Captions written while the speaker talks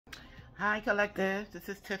Hi, Collective. This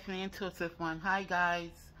is Tiffany, Intuitive One. Hi,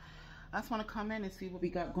 guys. I just want to come in and see what we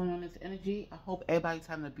got going on in this energy. I hope everybody's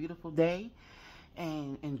having a beautiful day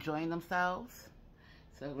and enjoying themselves.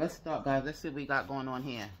 So let's start, guys. Let's see what we got going on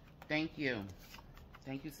here. Thank you.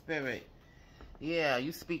 Thank you, Spirit. Yeah,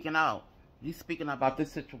 you speaking out. You speaking about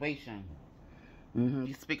this situation.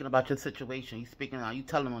 You speaking about your situation. You speaking out. You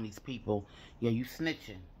telling on these people. Yeah, you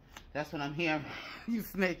snitching. That's what I'm hearing. You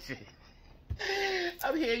snitching.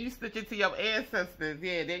 I'm hearing you snitching to your ancestors.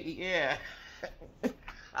 Yeah.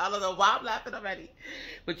 I don't know why I'm laughing already.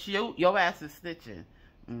 But your ass is snitching.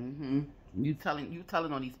 You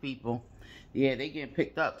telling on these people. Yeah, they getting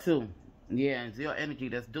picked up too. Yeah, it's your energy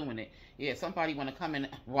that's doing it. Yeah, somebody want to come in.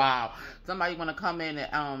 Wow. Somebody want to come in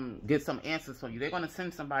and get some answers from you. They're going to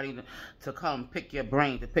send somebody to come pick your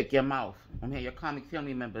brain, to pick your mouth. I'm here, your karmic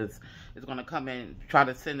family members is going to come in, try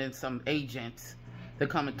to send in some agents to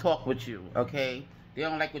come and talk with you, okay? They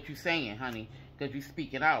don't like what you're saying, honey, because you're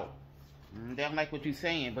speaking out. They don't like what you're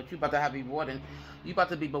saying, but you about to have rewarding. You about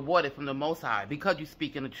to be rewarded from the Most High because you're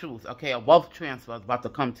speaking the truth. Okay, a wealth transfer is about to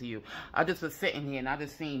come to you. I just was sitting here and I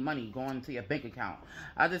just seen money going into your bank account.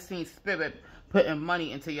 I just seen Spirit putting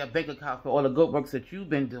money into your bank account for all the good works that you've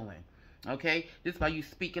been doing. Okay, this by you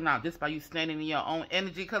speaking out. This by you standing in your own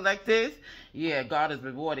energy, Collectors. Yeah, God is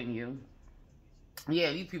rewarding you.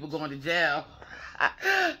 Yeah, these people going to jail.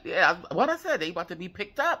 Yeah, what I said, they about to be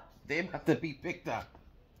picked up. They about to be picked up.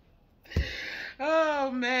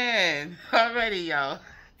 Oh man, already, y'all.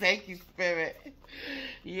 Thank you, Spirit.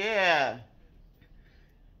 Yeah.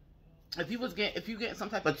 If you getting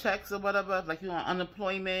some type of checks or whatever, like you on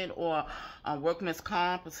unemployment or on workman's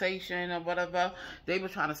compensation or whatever, they were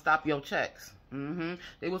trying to stop your checks.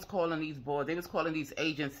 They was calling these boards, they was calling these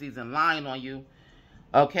agencies and lying on you,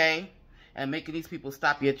 okay? And making these people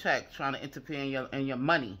stop your checks, trying to interfere in your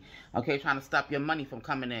money, okay? Trying to stop your money from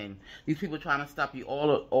coming in. These people trying to stop you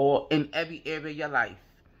all in every area of your life.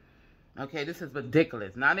 Okay, this is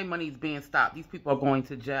ridiculous. Now their money is being stopped. These people are going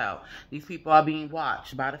to jail. These people are being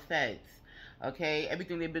watched by the feds. Okay,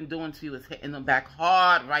 everything they've been doing to you is hitting them back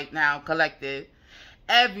hard right now, Collective.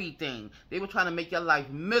 Everything. They were trying to make your life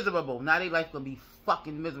miserable. Now their life gonna be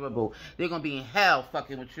fucking miserable. They're gonna be in hell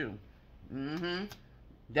fucking with you.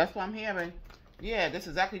 That's what I'm hearing. Yeah, this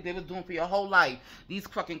is exactly what they was doing for your whole life. These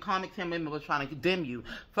fucking karmic family members were trying to condemn you.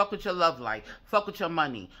 Fuck with your love life. Fuck with your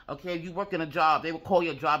money. Okay, if you work in a job, they would call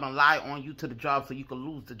your job and lie on you to the job so you could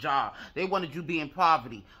lose the job. They wanted you to be in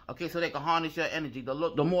poverty. Okay, so they could harness your energy. The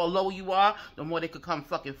more low you are, the more they could come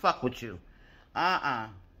fucking fuck with you.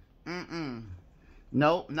 No,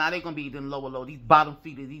 now they're going to be them lower. These bottom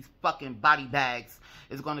feeders, these fucking body bags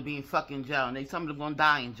is going to be in fucking jail. And some of them going to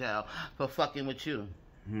die in jail for fucking with you.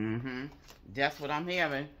 That's what I'm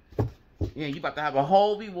hearing. Yeah, you about to have a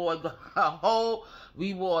whole reward. A whole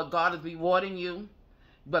reward. God is rewarding you. You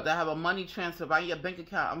about to have a money transfer right in your bank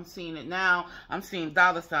account. I'm seeing it now. I'm seeing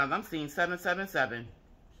dollar signs. I'm seeing 777.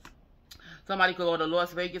 Somebody could go to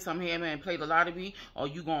Las Vegas, I'm hearing, and play the lottery, or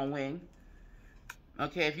you gonna win.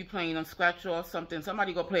 Okay, if you're playing on scratch or something,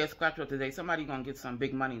 somebody go play a scratch or today. Somebody gonna get some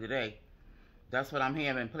big money today. That's what I'm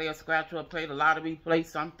hearing. Play a scratch or play the lottery, play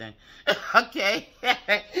something. Okay.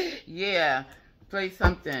 Yeah. Play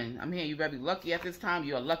something. I'm hearing you very lucky at this time.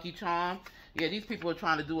 You're a lucky charm. Yeah, these people are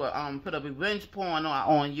trying to do put a revenge porn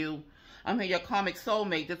on you. I'm hearing your karmic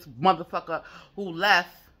soulmate, this motherfucker who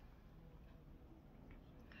left.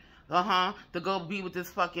 To go be with this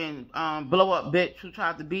fucking blow up bitch who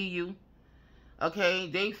tried to be you. Okay,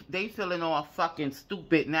 they feeling all fucking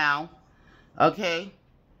stupid now. Okay?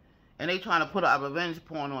 And they trying to put a revenge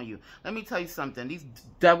porn on you. Let me tell you something. These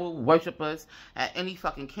devil worshippers had any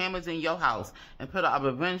fucking cameras in your house and put a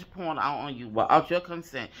revenge porn out on you without your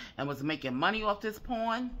consent and was making money off this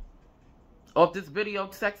porn, off this video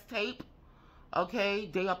sex tape. Okay,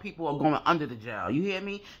 they are people who are going under the jail. You hear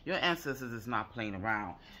me? Your ancestors is not playing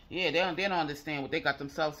around. Yeah, they don't understand what they got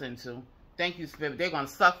themselves into. Thank you, Spirit. They're going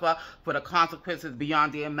to suffer for the consequences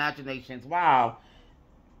beyond their imaginations. Wow.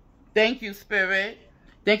 Thank you, Spirit.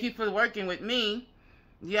 Thank you for working with me.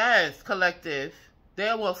 Yes, Collective.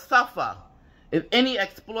 They will suffer. If any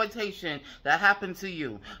exploitation that happened to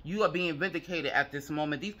you, you are being vindicated at this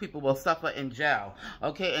moment. These people will suffer in jail.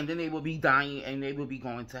 Okay? And then they will be dying and they will be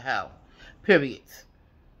going to hell. Period.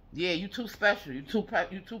 Yeah, you too special. You too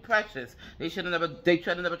precious. They should have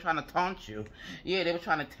never trying to taunt you. Yeah, they were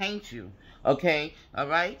trying to taint you. Okay?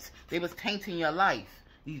 Alright? They was tainting your life.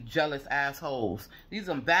 These jealous assholes. These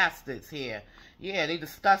are bastards here. Yeah, they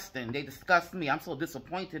disgusting. They disgust me. I'm so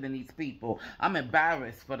disappointed in these people. I'm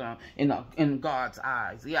embarrassed for them in God's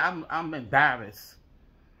eyes. Yeah, I'm embarrassed.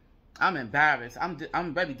 I'm embarrassed.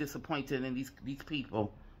 I'm very disappointed in these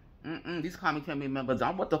people. These comic family members,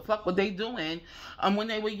 what the fuck were they doing when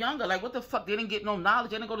they were younger? Like, what the fuck? They didn't get no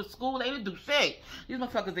knowledge. They didn't go to school. They didn't do shit. These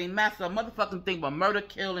motherfuckers ain't master a motherfucking thing but murder,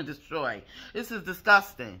 kill, and destroy. This is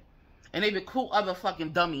disgusting. And they recruit other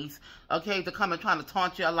fucking dummies, okay, to come and trying to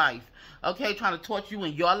taunt your life. Okay, trying to taunt you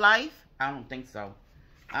in your life? I don't think so.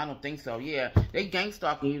 I don't think so. Yeah, they gang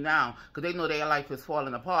stalking you now because they know their life is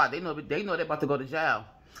falling apart. They know they're about to go to jail.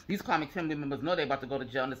 These comic family members know they're about to go to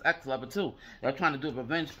jail, and this ex-lover too. They're trying to do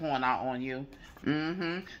revenge porn out on you.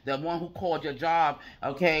 The one who called your job,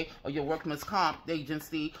 okay, or your workman's comp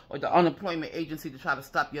agency, or the unemployment agency to try to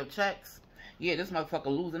stop your checks. Yeah, this motherfucker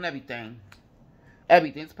losing everything.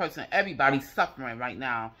 Everything. This person, everybody's suffering right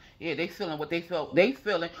now. Yeah, they feeling what they felt. They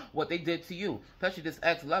feeling what they did to you. Especially this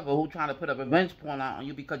ex-lover who trying to put a revenge porn out on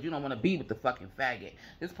you because you don't want to be with the fucking faggot.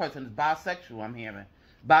 This person is bisexual, I'm hearing.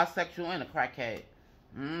 Bisexual and a crackhead.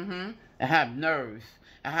 I have nerves.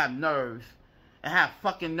 I have nerves. I have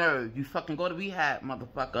fucking nerves. You fucking go to rehab,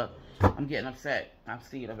 motherfucker. I'm getting upset. I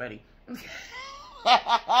see it already.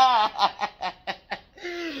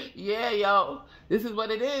 Yeah, yo. This is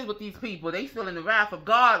what it is with these people. They feeling the wrath of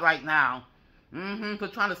God right now. For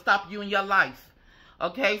trying to stop you in your life.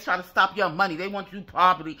 Okay? Trying to stop your money. They want you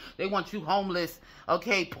poverty. They want you homeless.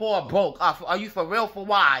 Okay? Poor, broke. Are you for real? For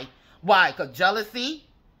why? Why? Because jealousy?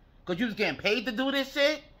 Because you was getting paid to do this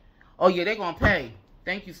shit? Oh, yeah, they gonna pay.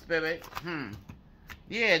 Thank you, Spirit.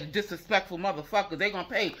 Yeah, the disrespectful motherfuckers. They gonna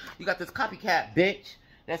pay. You got this copycat bitch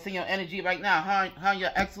that's in your energy right now. Her and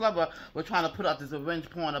your ex-lover were trying to put out this revenge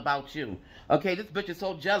porn about you. Okay, this bitch is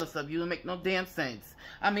so jealous of you. It make no damn sense.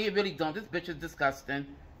 I mean, it really don't. This bitch is disgusting.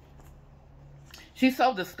 She's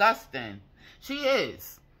so disgusting. She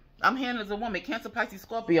is. I'm hearing as a woman. Cancer, Pisces,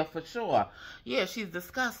 Scorpio for sure. Yeah, she's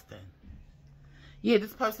disgusting. Yeah,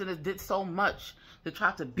 this person has did so much to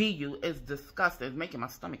try to be you. It's disgusting. It's making my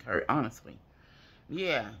stomach hurt, honestly.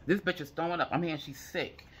 Yeah, this bitch is throwing up. I'm hearing she's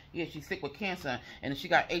sick. Yeah, she's sick with cancer. And she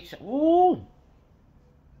got HIV. Ooh.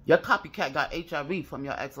 Your copycat got HIV from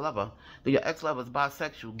your ex-lover. Your ex-lover is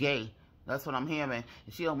bisexual, gay. That's what I'm hearing.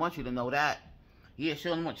 And she don't want you to know that. Yeah, she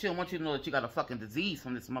don't want you to know that you got a fucking disease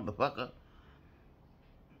from this motherfucker.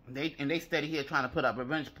 They steady here trying to put up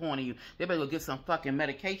revenge porn on you. They better go get some fucking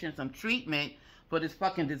medication, some treatment for this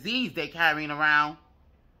fucking disease they carrying around.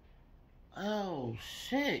 Oh,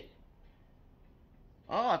 shit.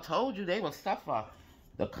 Oh, I told you they will suffer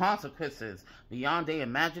the consequences beyond their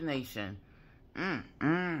imagination. And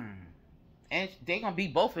they gonna be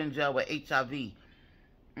both in jail with HIV.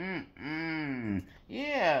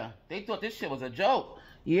 Yeah, they thought this shit was a joke.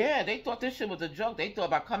 Yeah, they thought this shit was a joke. They thought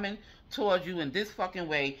by coming towards you in this fucking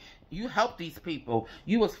way, you helped these people.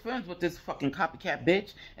 You was friends with this fucking copycat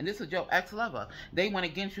bitch, and this is your ex-lover. They went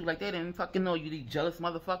against you like they didn't fucking know you, these jealous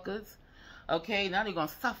motherfuckers. Okay, now they're gonna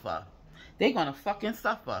suffer. They're gonna fucking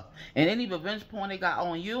suffer. And any revenge porn they got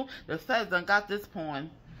on you, the feds done got this porn.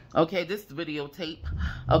 Okay, this videotape.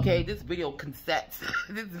 Okay, this video cassette.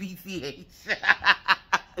 This VCH.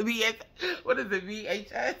 What is it,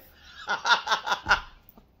 VHS?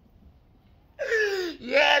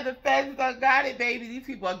 Yeah, the feds done got it, baby. These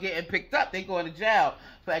people are getting picked up. They going to jail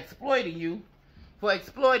for exploiting you. For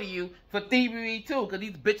thievery too. Because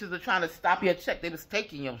these bitches are trying to stop your check. They was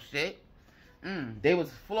taking your shit. They was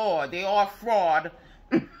flawed. They are fraud.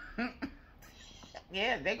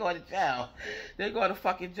 Yeah, they going to jail. They going to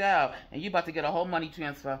fucking jail. And you about to get a whole money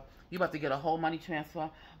transfer. You about to get a whole money transfer.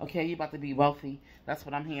 Okay, you about to be wealthy. That's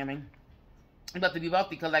what I'm hearing. You about to be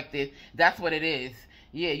wealthy collected. That's what it is.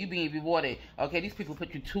 Yeah, you being rewarded. Okay, these people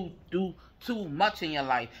put you too much in your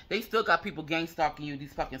life. They still got people gang stalking you.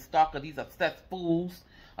 These fucking stalkers. These obsessed fools.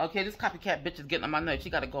 Okay, this copycat bitch is getting on my nerves. She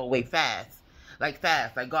got to go away fast. Like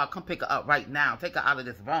fast. Like, God, come pick her up right now. Take her out of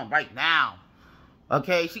this room right now.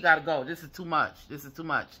 Okay, she got to go. This is too much. This is too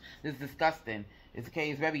much. This is disgusting. It's okay.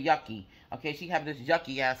 It's very yucky. Okay, she have this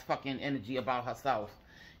yucky ass fucking energy about herself.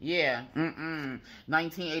 Yeah.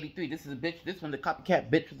 1983. This is a bitch. This when the copycat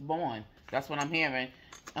bitch was born. That's what I'm hearing.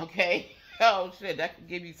 Okay. Oh shit. That could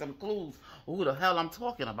give you some clues. Who the hell I'm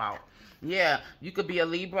talking about? Yeah. You could be a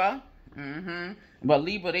Libra. But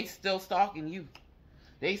Libra, they still stalking you.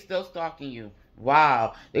 They still stalking you.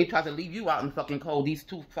 Wow. They tried to leave you out in the fucking cold. These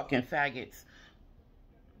two fucking faggots.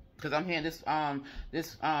 Because I'm hearing this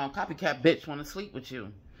copycat bitch want to sleep with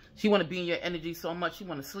you. She want to be in your energy so much, she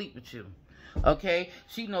want to sleep with you. Okay?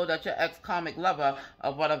 She know that your ex-comic lover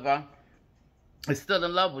or whatever is still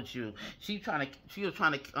in love with you. She was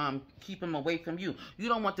trying to keep him away from you. You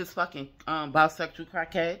don't want this fucking bisexual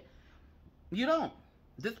crackhead. You don't.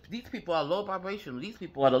 These people are low vibrational. These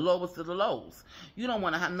people are the lowest of the lows. You don't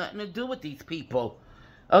want to have nothing to do with these people.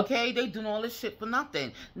 Okay, they doing all this shit for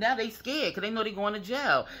nothing. Now they scared because they know they going to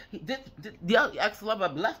jail. The ex-lover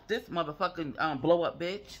left this motherfucking blow up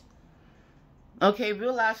bitch. Okay,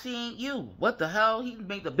 realize she ain't you. What the hell? He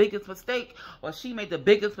made the biggest mistake, or she made the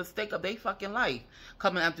biggest mistake of their fucking life,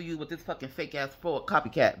 coming after you with this fucking fake ass fraud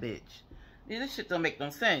copycat bitch. Yeah, this shit don't make no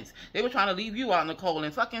sense. They were trying to leave you out in the cold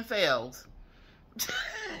and fucking fails.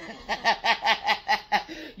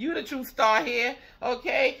 You the true star here,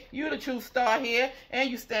 okay? You the true star here, and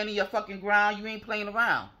you standing your fucking ground. You ain't playing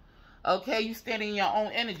around, okay? You standing in your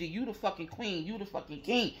own energy. You the fucking queen. You the fucking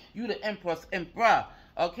king. You the empress, emperor,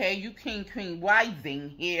 okay? You king, queen,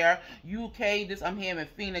 rising here. UK, this I'm hearing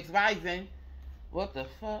Phoenix rising. What the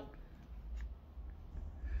fuck?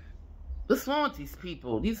 What's wrong with these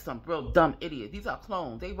people? These are some real dumb idiots. These are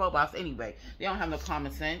clones. They robots anyway. They don't have no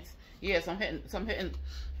common sense. Yes, I'm hitting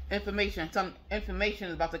information. Some information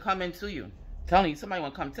is about to come into you. I'm telling you, somebody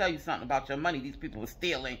want to come tell you something about your money these people were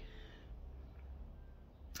stealing.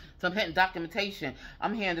 Some hitting documentation.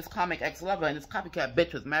 I'm hearing this comic ex-lover and this copycat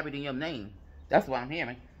bitch was married in your name. That's what I'm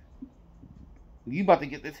hearing. You about to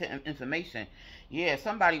get this hidden information. Yeah,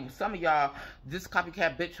 some of y'all, this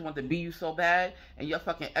copycat bitch want to be you so bad, and your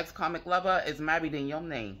fucking ex-comic lover is married in your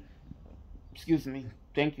name. Excuse me.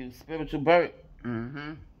 Thank you. Spiritual bird.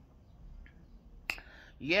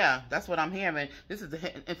 Yeah, that's what I'm hearing. This is the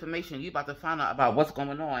hidden information you about to find out about what's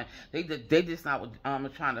going on. They just not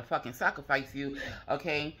trying to fucking sacrifice you,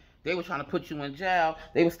 okay? They were trying to put you in jail.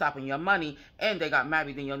 They were stopping your money, and they got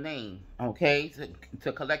married in your name, okay?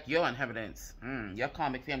 To collect your inheritance. Your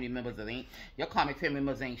karmic family members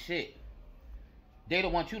ain't shit. They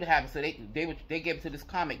don't want you to have it, so they gave it to this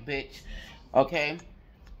comic bitch, okay?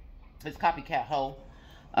 This copycat hoe,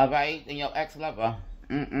 all right, and your ex-lover.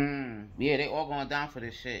 Yeah, they all going down for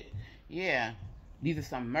this shit. Yeah, these are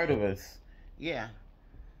some murderers. Yeah.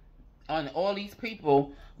 And all these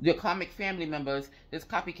people, your comic family members, this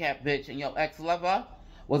copycat bitch and your ex-lover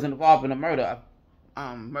was involved in a murder.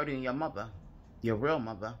 Murdering your mother. Your real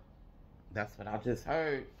mother. That's what I just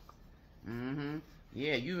heard.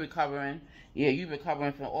 Yeah, you recovering. Yeah, you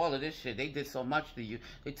recovering from all of this shit. They did so much to you.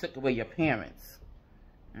 They took away your parents.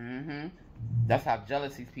 That's how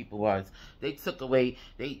jealous these people was. They took away,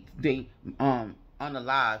 they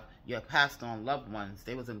unalive your passed on loved ones.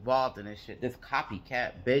 They was involved in this shit. This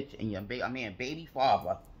copycat bitch and your baby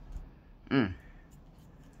father.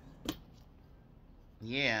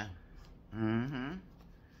 Yeah.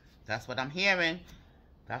 That's what I'm hearing.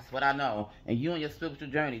 That's what I know. And you on your spiritual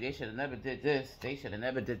journey, they should have never did this. They should have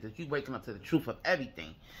never did this. You waking up to the truth of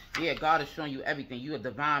everything. Yeah, God is showing you everything. You a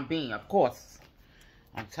divine being, of course.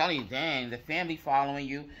 I'm telling you, dang, the family following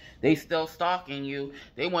you. They still stalking you.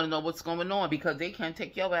 They want to know what's going on because they can't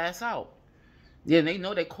take your ass out. Yeah, they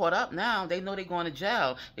know they caught up now. They know they going to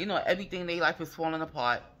jail. They know everything in their life is falling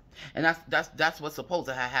apart. And that's what's supposed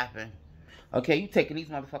to have happened. Okay, you taking these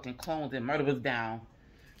motherfucking clones and murderers down.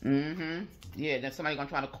 Yeah, then somebody gonna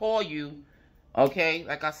try to call you. Okay,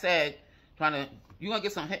 like I said, you gonna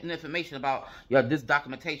get some hidden information about this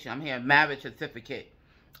documentation. I'm hearing marriage certificate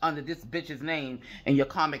under this bitch's name and your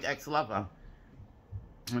comic ex-lover.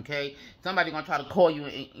 Okay? Somebody gonna try to call you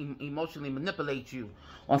and emotionally manipulate you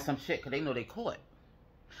on some shit because they know they caught.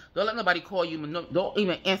 Don't let nobody call you. Don't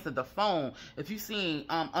even answer the phone. If you seen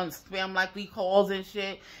spam likely calls and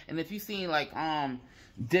shit, and if you seen like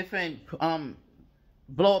different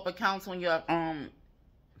blow up accounts on your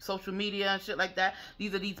social media and shit like that,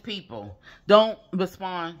 these are these people. Don't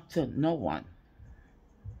respond to no one.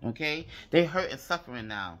 Okay, they hurt and suffering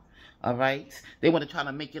now. All right, they want to try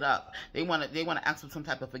to make it up. They want to ask for some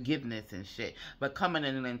type of forgiveness and shit. But coming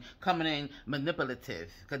in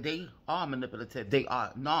manipulative, because they are manipulative. They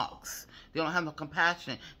are narcs. They don't have no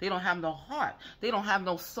compassion. They don't have no heart. They don't have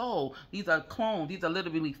no soul. These are clones. These are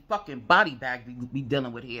literally fucking body bags we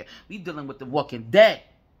dealing with here. We dealing with the walking dead.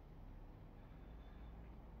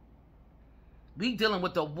 We dealing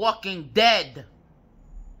with the walking dead.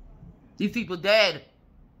 These people dead.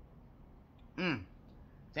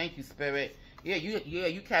 Thank you, Spirit. Yeah,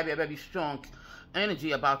 you carry a very strong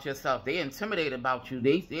energy about yourself. They intimidated about you.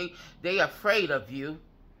 They afraid of you.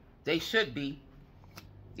 They should be.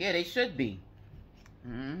 Yeah, they should be.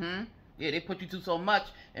 Yeah, they put you through so much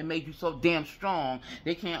and made you so damn strong.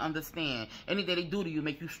 They can't understand. Anything they do to you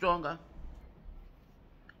make you stronger.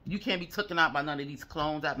 You can't be taken out by none of these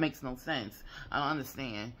clones. That makes no sense. I don't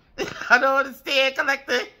understand. I don't understand,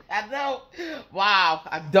 Collector. I don't. Wow,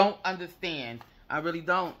 I don't understand. I really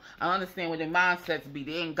don't. I don't understand what their mindsets be.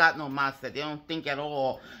 They ain't got no mindset. They don't think at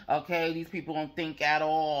all. Okay? These people don't think at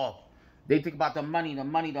all. They think about the money, the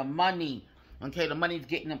money, the money. Okay? The money's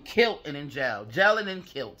getting them killed and in jail. Jail and then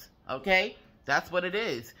killed. Okay? That's what it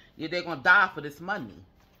is. Yeah, they're going to die for this money.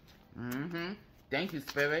 Thank you,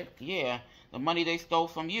 Spirit. Yeah, the money they stole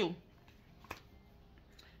from you.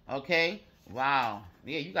 Okay? Wow.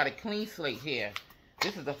 Yeah, you got a clean slate here.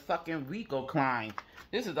 This is a fucking Rico crime.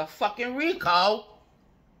 This is a fucking Rico.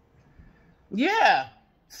 Yeah.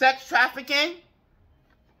 Sex trafficking.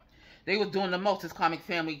 They was doing the most, this comic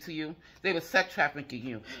family, to you. They was sex trafficking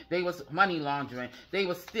you. They was money laundering. They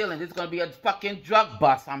was stealing. There's going to be a fucking drug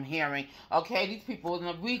bust, I'm hearing. Okay? These people in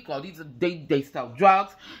the Rico. They sell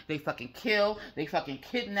drugs. They fucking kill. They fucking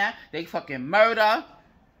kidnap. They fucking murder.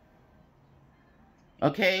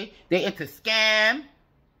 Okay? They into scam.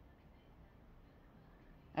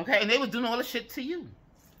 Okay? And they was doing all the shit to you.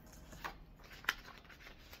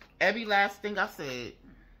 Every last thing I said.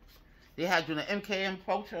 They had you in the MK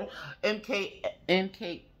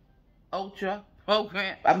Ultra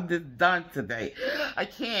program. I'm just done today. I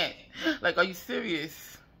can't. Like, are you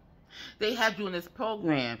serious? They had you in this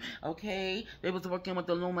program, okay? They was working with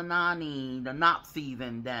the Illuminati, the Nazis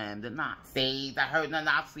and them. The Nazis. I heard the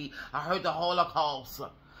Nazi. I heard the Holocaust.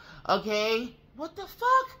 Okay? What the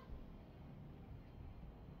fuck?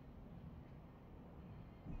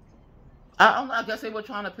 I don't know, I guess they were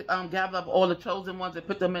trying to gather up all the chosen ones and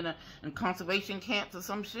put them in conservation camps or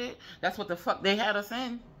some shit. That's what the fuck they had us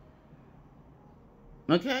in.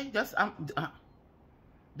 Okay? That's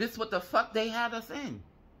this what the fuck they had us in.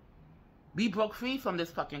 We broke free from this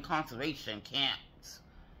fucking conservation camps.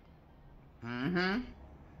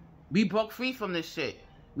 We broke free from this shit.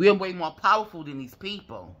 We are way more powerful than these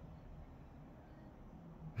people.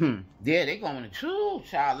 Yeah, they going to true,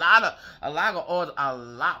 child. A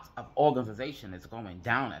lot of organization is going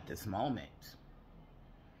down at this moment.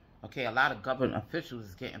 Okay, a lot of government officials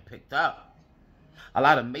is getting picked up. A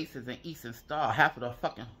lot of Masons and Eastern Star, half of the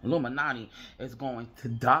fucking Illuminati is going to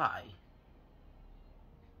die.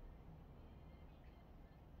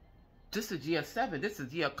 This is year 7. This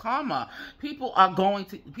is year karma. People are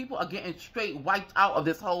getting straight wiped out of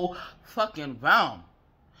this whole fucking realm.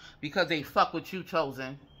 Because they fuck with you,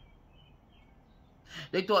 chosen.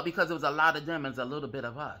 They thought because it was a lot of them, it's a little bit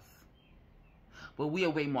of us. But we are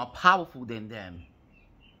way more powerful than them.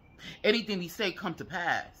 Anything we say come to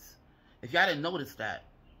pass. If y'all didn't notice that,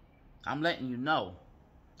 I'm letting you know.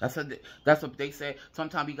 That's what they say.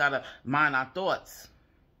 Sometimes we gotta mind our thoughts.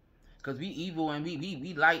 Because we evil and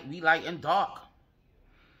we light and dark.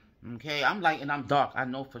 Okay, I'm light and I'm dark. I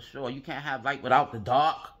know for sure. You can't have light without the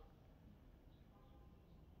dark.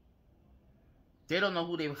 They don't know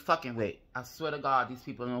who they were fucking with. I swear to God, these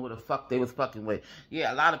people don't know who the fuck they was fucking with.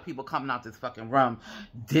 Yeah, a lot of people coming out this fucking realm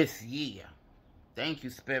this year. Thank you,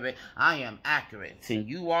 Spirit. I am accurate. And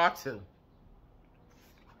you are too.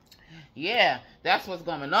 Yeah, that's what's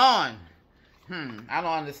going on. I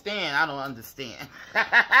don't understand. I don't understand.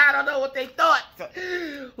 I don't know what they thought.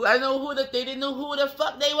 I know they didn't know who the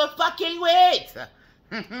fuck they were fucking with.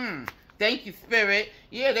 Thank you, Spirit.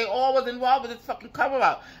 Yeah, they all was involved with this fucking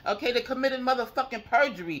cover-up. Okay, they committed motherfucking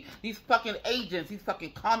perjury. These fucking agents, these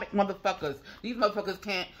fucking comic motherfuckers. These motherfuckers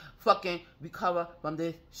can't fucking recover from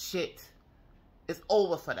this shit. It's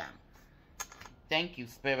over for them. Thank you,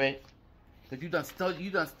 Spirit. Because you done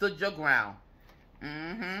stood your ground.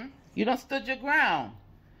 You done stood your ground.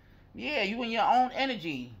 Yeah, you in your own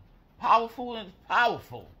energy. Powerful and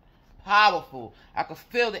powerful. Powerful. I can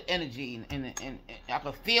feel the energy and I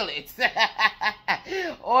can feel it.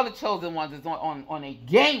 All the chosen ones is on a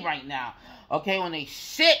game right now. Okay, on a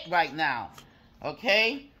shit right now.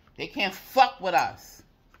 Okay? They can't fuck with us.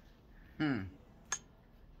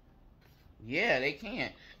 Yeah, they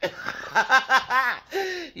can't.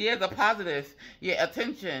 Yeah, the positive. Yeah,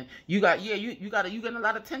 attention. You getting a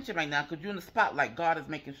lot of attention right now because you're in the spotlight. God is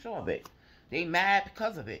making sure of it. They mad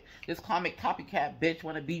because of it. This comic copycat bitch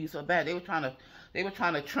want to be you so bad. They were trying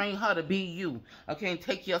to train her to be you. Okay, and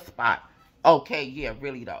take your spot. Okay, yeah,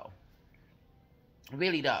 really though.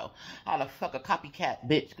 Really though. How the fuck a copycat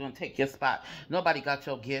bitch gonna take your spot? Nobody got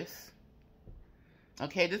your gifts.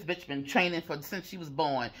 Okay, this bitch been training since she was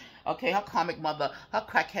born. Okay, her comic mother, her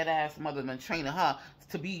crackhead ass mother been training her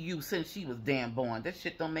to be you since she was damn born. This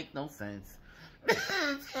shit don't make no sense.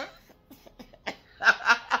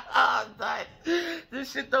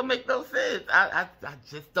 This shit don't make no sense. I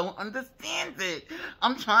just don't understand it.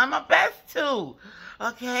 I'm trying my best to.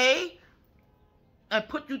 Okay? And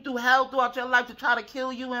put you through hell throughout your life to try to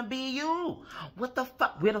kill you and be you. What the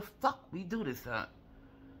fuck? Where the fuck we do this, huh?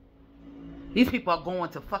 These people are going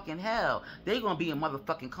to fucking hell. They gonna be in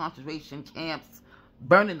motherfucking concentration camps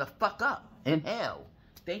burning the fuck up in hell.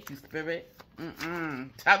 Thank you, Spirit.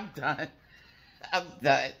 I'm done. I'm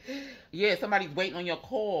done. Yeah, somebody's waiting on your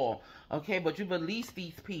call. Okay, but you release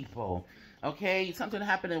these people. Okay, something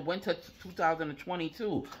happened in winter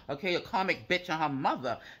 2022. Okay, a comic bitch and her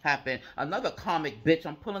mother happened. Another comic bitch.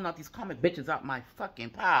 I'm pulling out these comic bitches out my fucking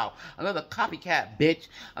pile. Another copycat bitch.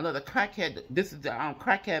 Another crackhead. This is the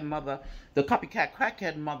crackhead mother. The copycat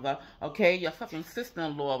crackhead mother. Okay, your fucking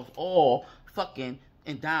sister-in-law was all fucking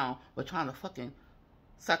and down, but trying to fucking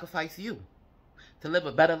sacrifice you to live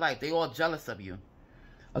a better life. They all jealous of you.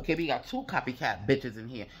 Okay, we got two copycat bitches in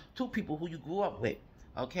here. Two people who you grew up with.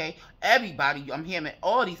 Okay? Everybody, I'm hearing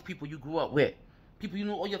all these people you grew up with. People you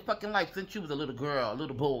knew all your fucking life since you was a little girl, a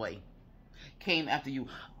little boy. Came after you.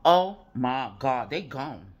 Oh my God, they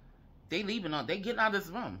gone. They leaving on, they getting out of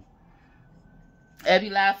this room. Every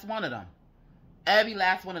last one of them. Every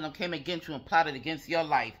last one of them came against you and plotted against your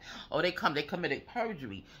life. Oh, they committed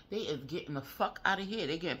perjury. They is getting the fuck out of here.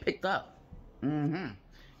 They getting picked up.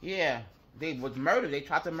 Yeah. They was murdered. They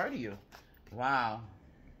tried to murder you. Wow.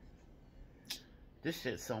 This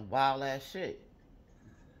shit's some wild ass shit.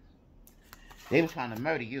 They were trying to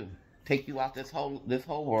murder you. Take you out this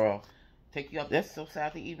whole world. Take you up. That's so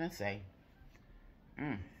sad to even say.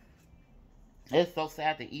 It's so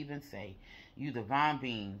sad to even say. You divine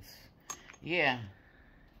beings. Yeah.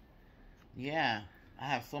 Yeah. I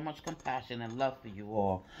have so much compassion and love for you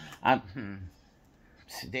all.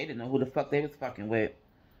 They didn't know who the fuck they was fucking with.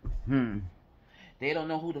 They don't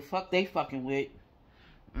know who the fuck they fucking with.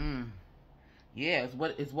 Yeah, it's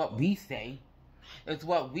what we say. It's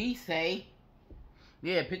what we say.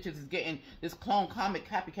 Yeah, bitches is getting this clone comic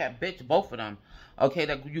copycat bitch, both of them. Okay,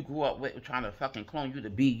 that you grew up with trying to fucking clone you to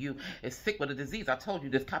be you. Is sick with a disease. I told you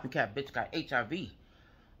this copycat bitch got HIV.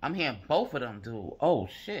 I'm hearing both of them, dude. Oh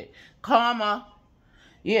shit. Karma.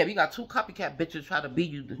 Yeah, we got two copycat bitches trying to be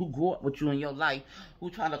you, who grew up with you in your life,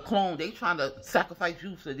 who trying to clone, they trying to sacrifice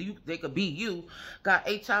you so they could be you, got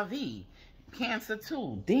HIV. Cancer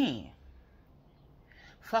too. Damn.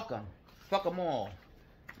 Fuck them. Fuck them all.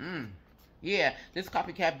 Yeah, this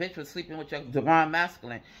copycat bitch was sleeping with your divine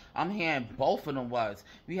masculine. I'm hearing both of them was.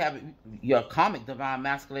 We have your comic divine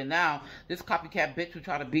masculine now. This copycat bitch who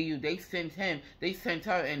try to be you, they sent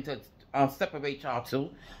her in to separate y'all two.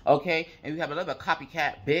 Okay? And we have another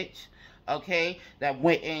copycat bitch, okay, that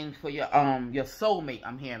went in for your soulmate,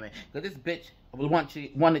 I'm hearing. Because this bitch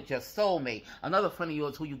wanted your soulmate. Another friend of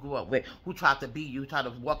yours who you grew up with, who tried to be you, tried to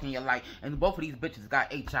walk in your life, and both of these bitches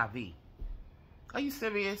got HIV. Are you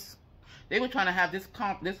serious? They were trying to have this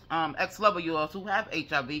ex-lover of yours who have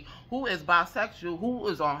HIV, who is bisexual, who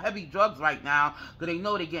is on heavy drugs right now, because they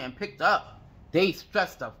know they're getting picked up. They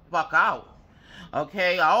stressed the fuck out.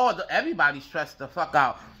 Okay? Everybody stressed the fuck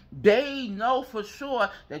out. They know for sure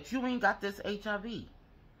that you ain't got this HIV.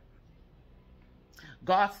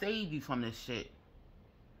 God saved you from this shit.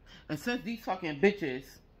 And since these fucking bitches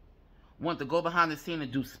want to go behind the scene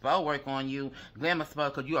and do spell work on you, glamour spell,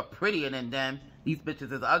 because you are prettier than them, these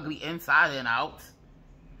bitches is ugly inside and out.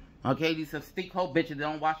 Okay, these are stink hoe bitches that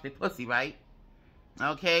don't wash their pussy, right?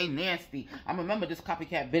 Okay, nasty. I remember this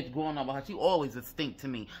copycat bitch growing up with her. She always a stink to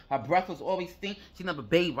me. Her breath was always stink. She never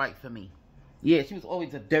bathed right for me. Yeah, she was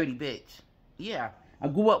always a dirty bitch. Yeah, I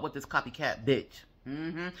grew up with this copycat bitch.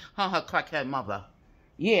 Her crackhead mother.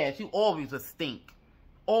 Yeah, she always a stink.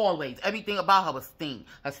 Always. Everything about her was stink.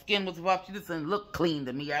 Her skin was rough. She just didn't look clean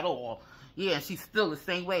to me at all. Yeah, she's still the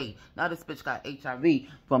same way. Now this bitch got HIV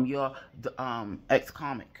from your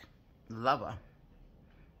ex-comic lover.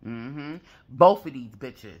 Both of these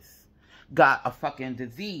bitches got a fucking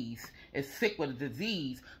disease. Is sick with a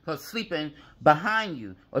disease for sleeping behind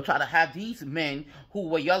you. Or try to have these men who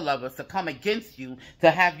were your lovers to come against you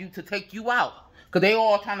to have you to take you out. Because they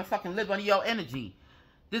all trying to fucking live under your energy.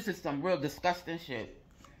 This is some real disgusting shit.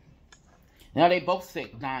 Now they both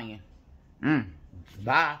sick, dying.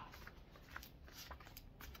 Bye.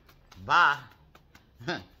 Bye.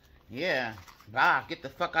 Yeah. Bye. Get the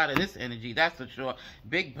fuck out of this energy, that's for sure.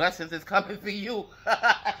 Big blessings is coming for you.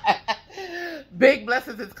 Big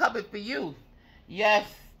blessings is coming for you. Yes,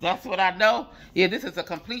 that's what I know. Yeah, this is a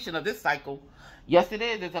completion of this cycle. Yes, it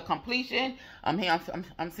is. It's a completion. I'm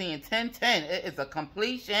seeing 10-10. It is a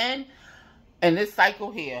completion in this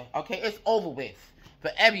cycle here. Okay, it's over with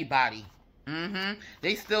for everybody.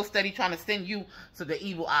 They still steady trying to send you to the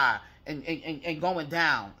evil eye and going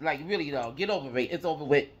down. Like, really though, get over it. It's over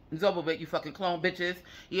with. It's over with, you fucking clone bitches.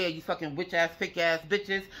 Yeah, you fucking witch ass, fake ass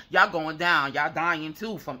bitches. Y'all going down. Y'all dying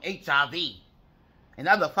too from HIV and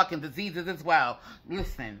other fucking diseases as well.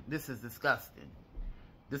 Listen, this is disgusting.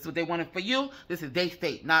 This is what they wanted for you. This is their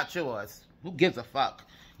fate, not yours. Who gives a fuck?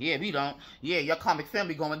 Yeah, we don't. Yeah, your comic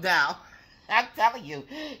family going down. I'm telling you.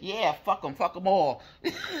 Yeah, fuck them all.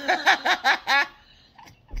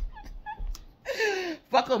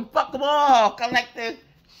 Fuck them all. Collective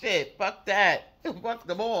Shit, fuck that. Fuck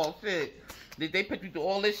them all, shit. Did they put you through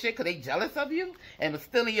all this shit because they jealous of you and was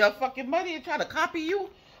stealing your fucking money and trying to copy you?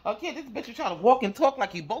 Okay, this bitch is trying to walk and talk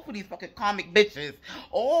like you. Both of these fucking comic bitches.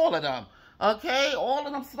 All of them. Okay? All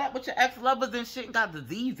of them slept with your ex-lovers and shit and got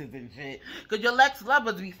diseases and shit. Because your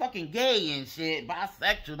ex-lovers be fucking gay and shit.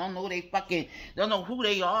 Bisexual. Don't know who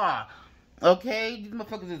they are. Okay? These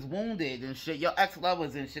motherfuckers is wounded and shit. Your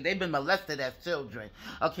ex-lovers and shit. They've been molested as children.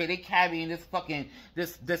 Okay? They carrying this fucking,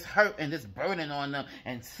 this hurt and this burden on them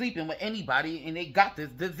and sleeping with anybody and they got this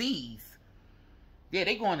disease. Yeah,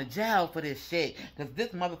 they going to jail for this shit. Because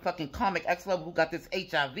this motherfucking comic ex-lover who got this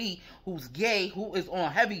HIV, who's gay, who is on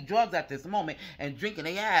heavy drugs at this moment and drinking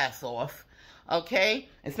their ass off. Okay?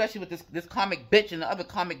 Especially with this comic bitch and the other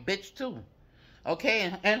comic bitch too.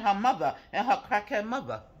 Okay? And her mother. And her crackhead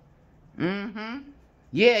mother.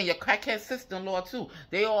 Yeah, and your crackhead sister-in-law too.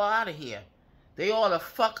 They all out of here. They all the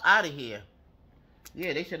fuck out of here.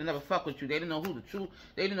 Yeah, they should have never fucked with you. They didn't know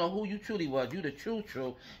they didn't know who you truly was. You the true.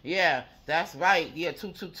 Yeah, that's right. Yeah,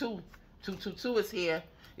 222. 222 is here.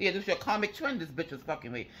 Yeah, this is your comic trend this bitch was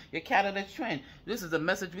fucking with. Your catalyst trend. This is a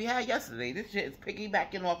message we had yesterday. This shit is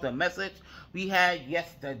piggybacking off the message we had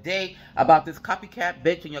yesterday about this copycat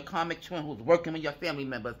bitch and your comic trend who's working with your family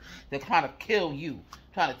members. They're trying to kill you.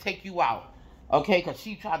 Trying to take you out. Okay, because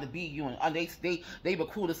she tried to be you and they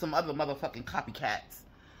recruited some other motherfucking copycats.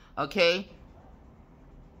 Okay?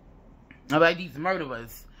 Alright, these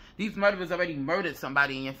murderers already murdered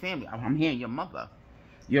somebody in your family. I'm hearing your mother.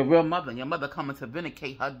 Your real mother. Your mother coming to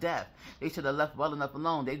vindicate her death. They should have left well enough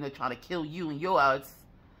alone. They were trying to kill you and yours.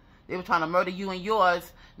 They were trying to murder you and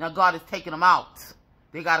yours. Now God is taking them out.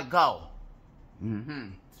 They gotta go.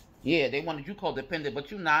 Yeah, they wanted you codependent,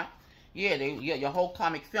 but you not. Yeah, your whole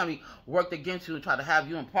comic family worked against you and tried to have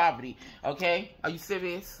you in poverty. Okay? Are you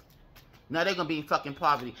serious? Now they're gonna be in fucking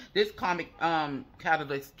poverty. This comic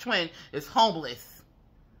catalyst twin is homeless.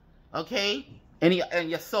 Okay? And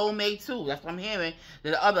your soulmate too. That's what I'm hearing.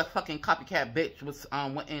 That the other fucking copycat bitch was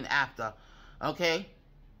went in after. Okay?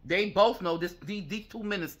 They both know these two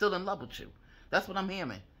men are still in love with you. That's what I'm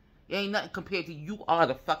hearing. It ain't nothing compared to you are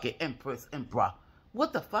the fucking emperor.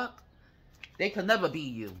 What the fuck? They could never be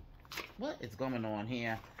you. What is going on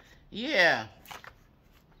here? Yeah.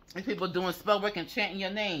 These people doing spell work and chanting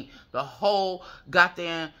your name. The whole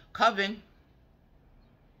goddamn coven.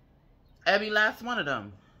 Every last one of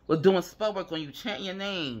them was doing spell work on you, chanting your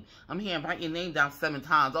name. I'm hearing write your name down 7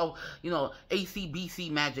 times. Oh, you know, ACBC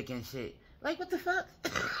magic and shit. Like, what the fuck?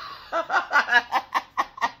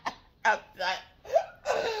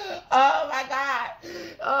 Oh my God.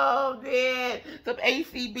 Oh man. Some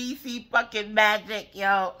ACBC fucking magic,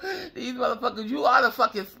 yo. These motherfuckers, you are the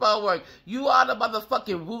fucking spell work. You are the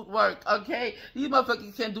motherfucking root work, okay? These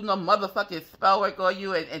motherfuckers can't do no motherfucking spell work on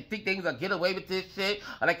you and think they was gonna get away with this shit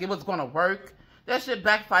or like it was gonna work. That shit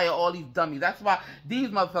backfire all these dummies. That's why these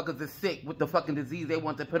motherfuckers are sick with the fucking disease they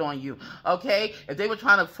want to put on you. Okay? If they were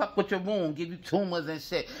trying to fuck with your womb, give you tumors and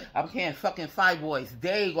shit, I'm hearing fucking fibroids.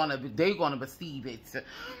 They gonna receive it.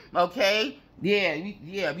 Okay?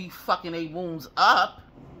 Yeah, we fucking their wombs up.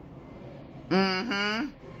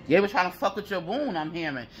 They were trying to fuck with your wound, I'm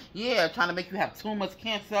hearing. Yeah, trying to make you have tumors,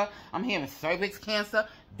 cancer. I'm hearing cervix cancer.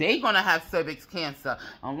 They gonna have cervix cancer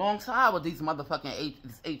alongside with these motherfucking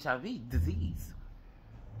HIV disease.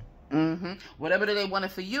 Whatever they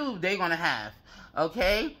wanted for you, they gonna have.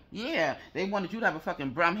 Okay? Yeah. They wanted you to have a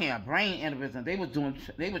fucking brain aneurysm.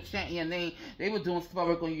 They were chanting your name. They were doing spell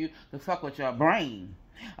work on you to fuck with your brain.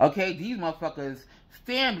 Okay? These motherfuckers,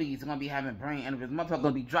 families are gonna be having brain aneurysm. Motherfuckers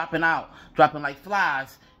gonna be dropping like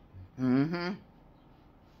flies.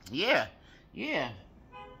 Yeah.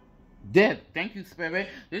 Dead. Thank you, Spirit.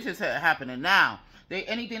 This is happening now.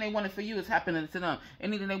 Anything they wanted for you is happening to them.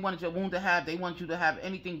 Anything they wanted your wound to have, they want you to have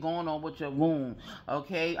anything going on with your wound.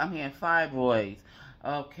 Okay? I'm hearing fibroids.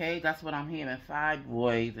 Okay? That's what I'm hearing.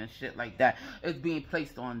 Fibroids and shit like that. It's being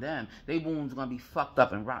placed on them. Their wounds are going to be fucked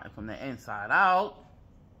up and rotten from the inside out.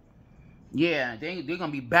 Yeah, they're going to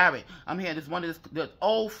be Barrett. I'm hearing this one of the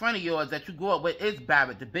old friend of yours that you grew up with is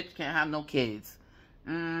Barrett. The bitch can't have no kids.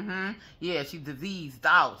 Yeah, she's diseased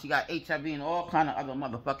out. She got HIV and all kind of other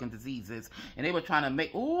motherfucking diseases. And they were trying to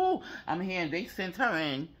make, I'm hearing they sent her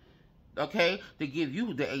in, okay, to give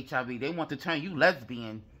you the HIV. They want to turn you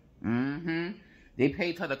lesbian. They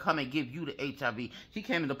paid her to come and give you the HIV. She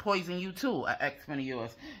came in to poison you too, an ex-friend of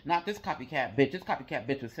yours. Not this copycat bitch. This copycat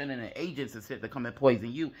bitch was sending in agents and shit to come and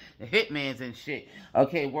poison you. The hitmans and shit.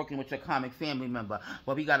 Okay, working with your comic family member.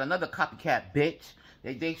 But we got another copycat bitch.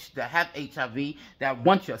 They have HIV that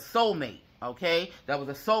wants your soulmate. Okay? That was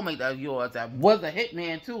a soulmate of yours. That was a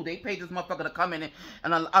hitman, too. They paid this motherfucker to come in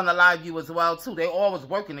and unalive you as well, too. They all was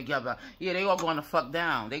working together. Yeah, they all going to fuck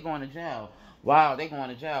down. They going to jail. Wow, they going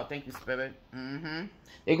to jail. Thank you, Spirit.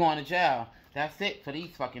 They going to jail. That's it for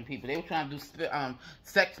these fucking people. They were trying to do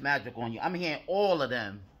sex magic on you. I'm hearing all of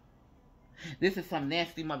them. This is some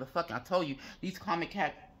nasty motherfucker. I told you, these comic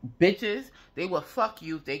cat bitches, they will fuck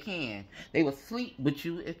you if they can. They will sleep with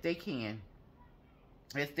you if they can.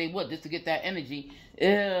 Yes, they would, just to get that energy.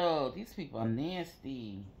 Ew, these people are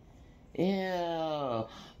nasty. Ew.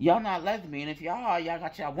 Y'all not lesbian. If y'all are, y'all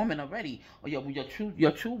got y'all woman already. Or your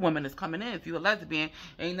true woman is coming in. If you're a lesbian,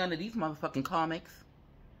 ain't none of these motherfucking comics.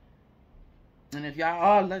 And if y'all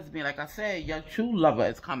are lesbian, like I said, your true lover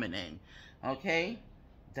is coming in. Okay?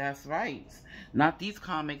 That's right. Not these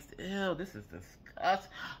comics. Ew, this is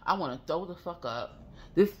disgusting. I want to throw the fuck up.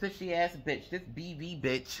 This fishy ass bitch. This BV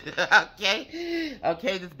bitch. Okay?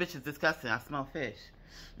 Okay, this bitch is disgusting. I smell fish.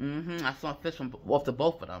 I smell fish from off the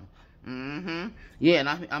both of them. Yeah, and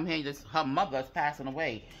I'm hearing this. Her mother is passing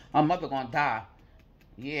away. Her mother gonna die.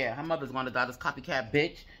 Yeah, her mother's gonna die. This copycat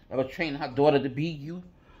bitch that was training her daughter to be you.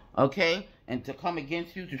 Okay? And to come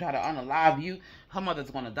against you, to try to unalive you, her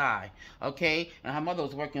mother's gonna die, okay? And her mother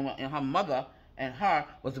was working with, and her mother and her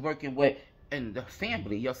was working with, and the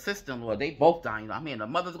family, your sister-in-law, they both dying. I mean, the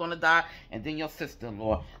mother's gonna die, and then your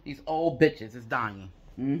sister-in-law. These old bitches is dying.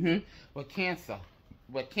 With cancer.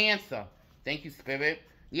 With cancer. Thank you, Spirit.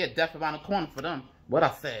 Yeah, death around the corner for them. What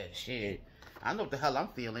I said, shit. I know what the hell I'm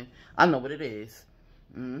feeling. I know what it is.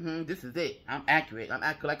 This is it. I'm accurate. I'm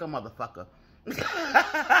accurate like a motherfucker.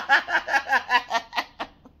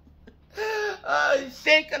 Oh,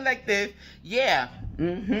 shit, collective. Yeah.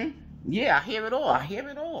 Yeah, I hear it all. I hear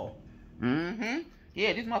it all. Yeah,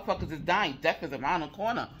 these motherfuckers is dying. Death is around the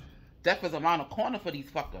corner. Death is around the corner for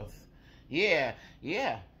these fuckers. Yeah,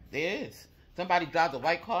 yeah, there is. Somebody drives a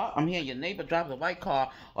white car. I'm hearing your neighbor drives a white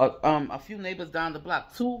car. Or a few neighbors down the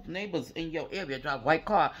block. 2 neighbors in your area drive a white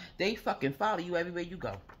car. They fucking follow you everywhere you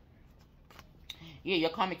go. Yeah,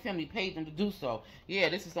 your karmic family paid them to do so. Yeah,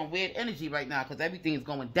 this is some weird energy right now because everything is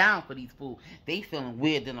going down for these fools. They feeling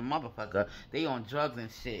weird than a motherfucker. They on drugs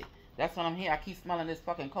and shit. That's what I'm here. I keep smelling this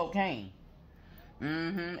fucking cocaine.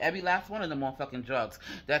 Every last one of them on fucking drugs.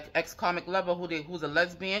 That ex-comic lover who's a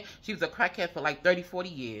lesbian, she was a crackhead for like 30, 40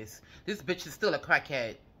 years. This bitch is still a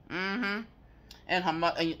crackhead. And her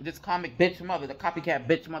mother, and this comic bitch mother, the copycat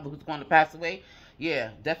bitch mother who's going to pass away.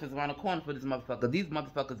 Yeah, death is around the corner for this motherfucker. These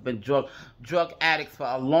motherfuckers been drug addicts for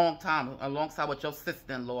a long time, alongside with your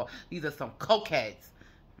sister-in-law. These are some cokeheads.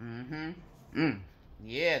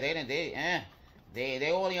 Yeah,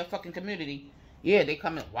 they all in your fucking community. Yeah, they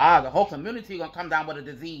coming. Wow, the whole community gonna come down with a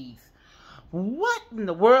disease. What in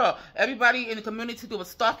the world? Everybody in the community that was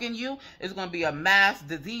stalking you is gonna be a mass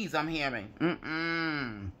disease. I'm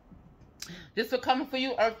hearing. Just for coming for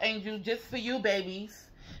you, Earth Angel. Just for you, babies.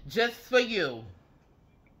 Just for you.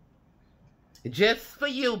 Just for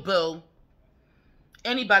you, boo.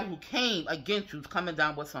 Anybody who came against you is coming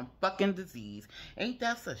down with some fucking disease. Ain't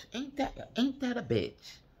that a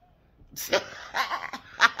bitch?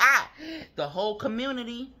 The whole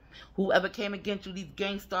community, whoever came against you, these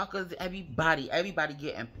gang stalkers, everybody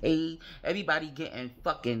getting paid, everybody getting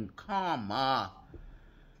fucking karma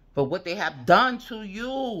for what they have done to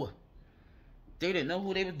you. They didn't know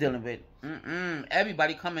who they was dealing with.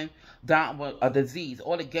 Everybody coming down with a disease.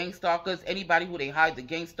 All the gang stalkers, anybody who they hired to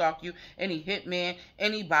gang stalk you, any hitman,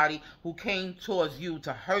 anybody who came towards you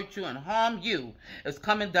to hurt you and harm you is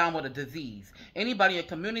coming down with a disease. Anybody in the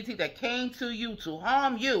community that came to you to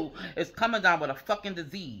harm you is coming down with a fucking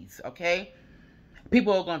disease, okay?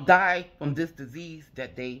 People are going to die from this disease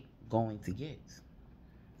that they going to get.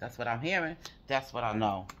 That's what I'm hearing. That's what I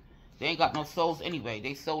know. They ain't got no souls anyway.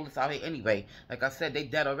 They soulless out here anyway. Like I said, they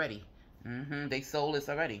dead already. They soulless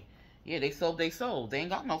already. Yeah, they sold their soul. They ain't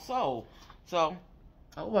got no soul. So,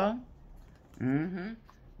 oh well.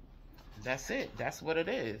 That's it. That's what it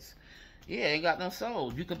is. Yeah, ain't got no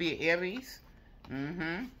soul. You could be an Aries.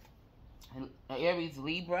 An Aries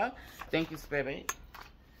Libra. Thank you, Spirit.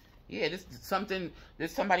 Yeah,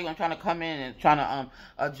 there's somebody trying to come in and trying to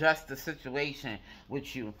adjust the situation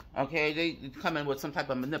with you. Okay, they come in with some type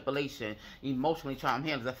of manipulation, emotionally trying to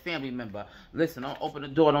handle as a family member. Listen, don't open the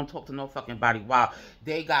door, don't talk to no fucking body. Wow,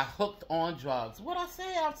 they got hooked on drugs. What I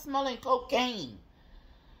say? I'm smelling cocaine.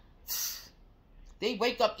 They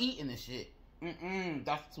wake up eating this shit.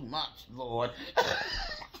 That's too much, Lord.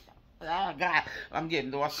 Oh God, I'm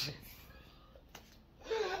getting nauseous.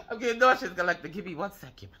 I'm getting nauseous, Galacta. Give me 1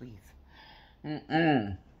 second, please.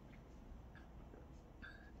 I'm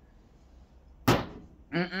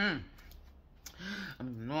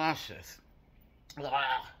nauseous.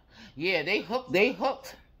 Ah, yeah, they hooked. They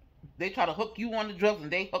hooked. They try to hook you on the drugs,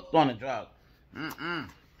 and they hooked on the drug.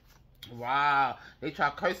 Wow. They try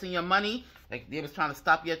cursing your money. Like they was trying to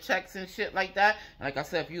stop your checks and shit like that. And like I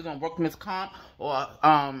said, if you was on workman's comp or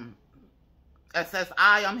SSI,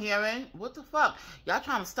 I'm hearing. What the fuck? Y'all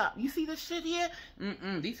trying to stop. You see this shit here?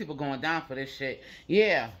 These people going down for this shit.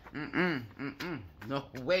 Yeah. No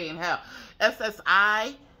way in hell.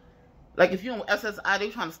 SSI. Like if you're on SSI, they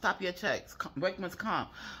trying to stop your checks. Workman's comp,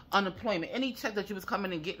 unemployment, any check that you was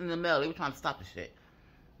coming and getting in the mail, they were trying to stop the shit.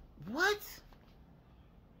 What?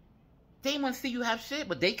 They want to see you have shit,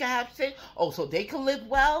 but they can have shit? Oh, so they can live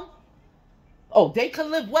well? Oh, they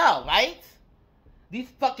can live well, right? These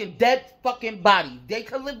fucking dead fucking bodies, they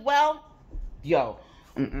can live well? Yo,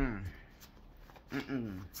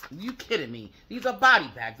 You kidding me? These are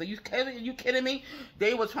body bags. Are you kidding me?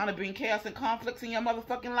 They were trying to bring chaos and conflicts in your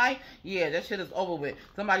motherfucking life? Yeah, that shit is over with.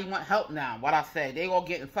 Somebody want help now. What I said, they all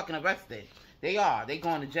getting fucking arrested. They are. They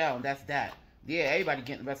going to jail, and that's that. Yeah, everybody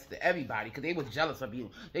getting arrested. Everybody, because they were jealous of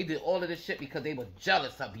you. They did all of this shit because they were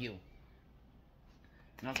jealous of you.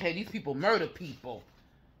 Okay, these people murder people.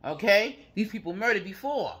 Okay? These people murdered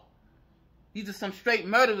before. These are some straight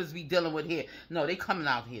murderers we dealing with here. No, they coming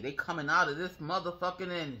out here. They coming out of this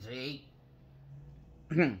motherfucking energy.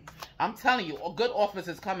 I'm telling you, a good office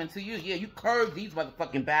is coming to you. Yeah, you curve these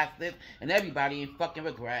motherfucking bastards, and everybody in fucking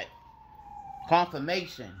regret.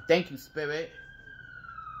 Confirmation. Thank you, Spirit.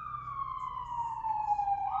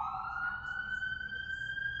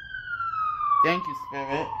 Thank you,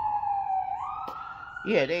 Spirit.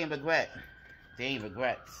 Yeah, they ain't regret. They ain't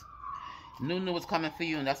regrets. New is coming for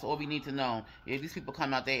you, and that's all we need to know. Yeah, these people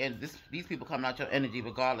come out there, and these people come out your energy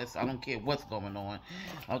regardless. I don't care what's going on.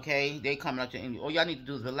 Okay? They come out your energy. All y'all need to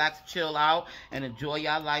do is relax, chill out, and enjoy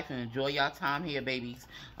y'all life and enjoy y'all time here, babies.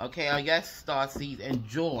 Okay? Yes, Starseeds,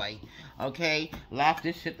 enjoy. Okay? Laugh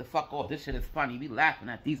this shit the fuck off. This shit is funny. We laughing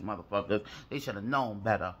at these motherfuckers. They should have known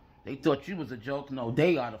better. They thought you was a joke. No,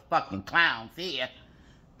 they are the fucking clowns here.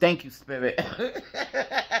 Thank you, Spirit.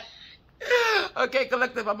 Okay,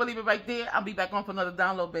 collective, I'm gonna leave it right there. I'll be back on for another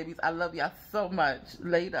download, babies. I love y'all so much.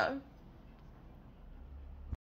 Later.